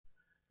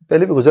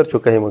پہلے بھی گزر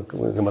چکا ہے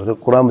مرتبہ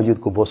قرآن مجید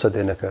کو بوسہ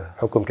دینے کا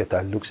حکم کے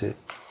تعلق سے.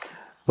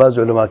 بعض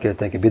علماء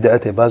کہتے ہیں کہ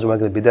بدعت ہے، بعض علماء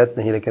کہتے ہیں بدعت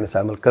نہیں، لیکن اسے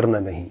عمل کرنا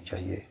نہیں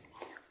چاہیے.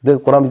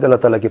 دیکھ قرآن مجید اللہ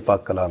تعالیٰ کے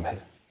پاک کلام ہے،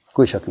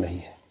 کوئی شک نہیں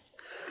ہے،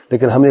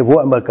 لیکن ہمیں وہ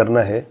عمل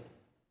کرنا ہے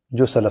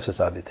جو سلف سے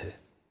ثابت ہے.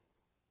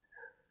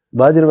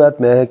 بعض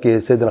روایات میں ہے کہ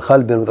سیدنا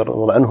خالد بن رضی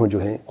اللہ عنہ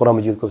جو ہیں قرآن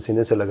مجید کو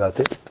سینے سے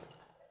لگاتے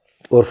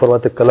اور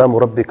فرماتے کلام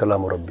ربی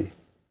کلام ربی،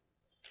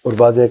 اور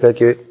بعض نے کہا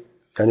کہ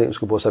یعنی اس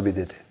کو بوسہ بھی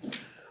دیتے.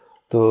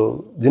 تو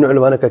جن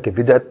علماء نے کہا کہ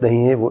بدعت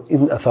نہیں ہے، وہ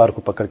ان اثار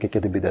کو پکڑ کے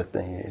کہتے بدعت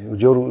نہیں ہے.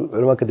 جو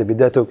علماء کہتے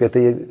بدعت ہے وہ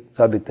کہتے یہ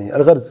ثابت نہیں ہے.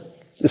 الغرض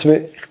اس میں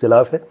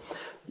اختلاف ہے،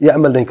 یہ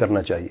عمل نہیں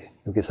کرنا چاہیے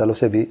کیونکہ سلف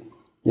سے بھی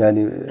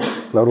یعنی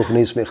معروف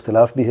نہیں، اس میں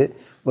اختلاف بھی ہے.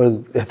 اور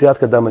احتیاط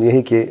کا دامن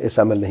یہی کہ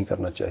ایسا عمل نہیں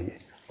کرنا چاہیے.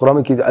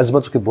 قرآن کی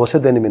عظمت اس کے بوسے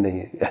دینے میں نہیں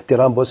ہے،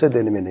 احترام بوسے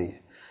دینے میں نہیں ہے.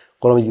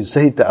 قرآن کی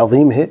صحیح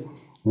تعظیم ہے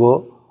وہ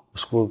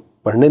اس کو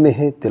پڑھنے میں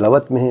ہے،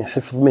 تلاوت میں ہے،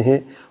 حفظ میں ہے،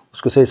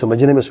 اس کو صحیح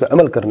سمجھنے میں، اس پہ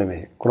عمل کرنے میں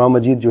ہے. قرآن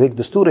مجید جو ہے ایک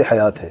دستور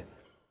حیات ہے،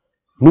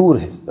 نور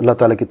ہے اللہ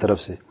تعالیٰ کی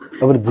طرف سے.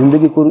 اگر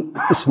زندگی کو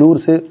اس نور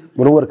سے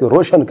منور کے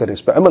روشن کرے،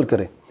 اس پہ عمل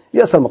کرے،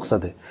 یہ اصل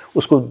مقصد ہے.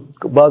 اس کو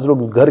بعض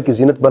لوگ گھر کی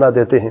زینت بنا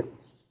دیتے ہیں.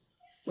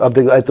 آپ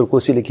دیکھیں آیت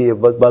الکرسی لکھی ہے،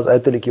 بعض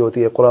آیتیں لکھی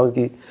ہوتی ہے، قرآن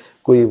کی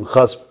کوئی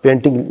خاص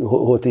پینٹنگ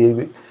ہوتی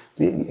ہے.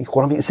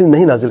 قرآن میں اس لیے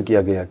نہیں نازل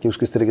کیا گیا کہ اس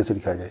کو اس طریقے سے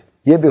لکھا جائے،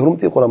 یہ بے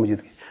حرمتی ہے قرآن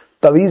مجید کی.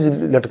 تعویذ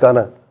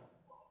لٹکانا،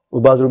 وہ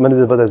بعض میں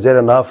نے پتا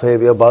زیر ناف ہے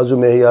یا بازو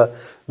میں ہے یا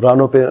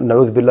رانوں پہ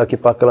نعوذ باللہ کے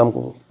پاک کلام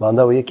کو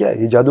باندھا ہوا، یہ کیا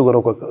ہے؟ یہ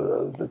جادوگروں کا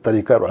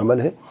طریقہ اور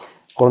عمل ہے.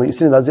 قرآن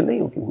اس لیے نازل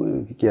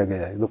نہیں کیا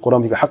گیا ہے.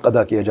 قرآن کا حق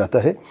ادا کیا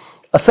جاتا ہے.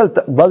 اصل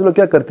بعض لوگ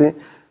کیا کرتے ہیں،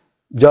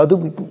 جادو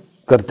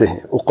کرتے ہیں،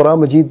 وہ قرآن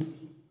مجید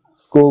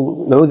کو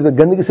نعوذ میں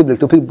گندگی سے بھی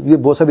لکھتے، پھر یہ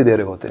بوسہ بھی دے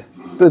رہے ہوتے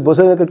ہیں. تو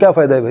بوسہ دینے کا کیا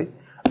فائدہ ہے بھائی؟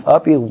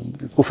 آپ یہ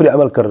کفر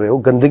عمل کر رہے ہو،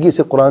 گندگی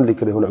سے قرآن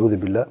لکھ رہے ہو نعوذ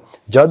باللہ،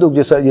 جادو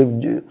جیسا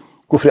یہ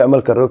کفر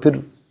عمل کر رہے ہو، پھر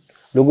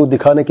لوگوں کو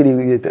دکھانے کے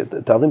لیے. یہ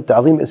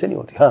تعظیم ایسے نہیں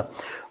ہوتی. ہاں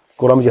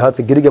قرآن مجید ہاتھ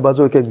سے گر گیا،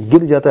 بازو کہ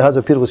گر جاتا ہے ہاتھ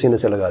سے، پھر وہ سینے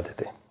سے لگا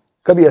دیتے ہیں.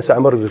 کبھی ایسا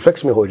عمل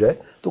ریفلیکس میں ہو جائے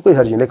تو کوئی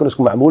حرج نہیں، لیکن اس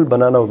کو معمول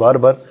بنانا اور بار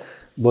بار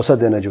بوسہ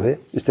دینا جو ہے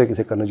اس طریقے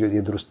سے کرنا جو ہے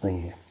یہ درست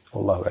نہیں ہے.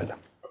 اللہ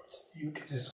اعلم.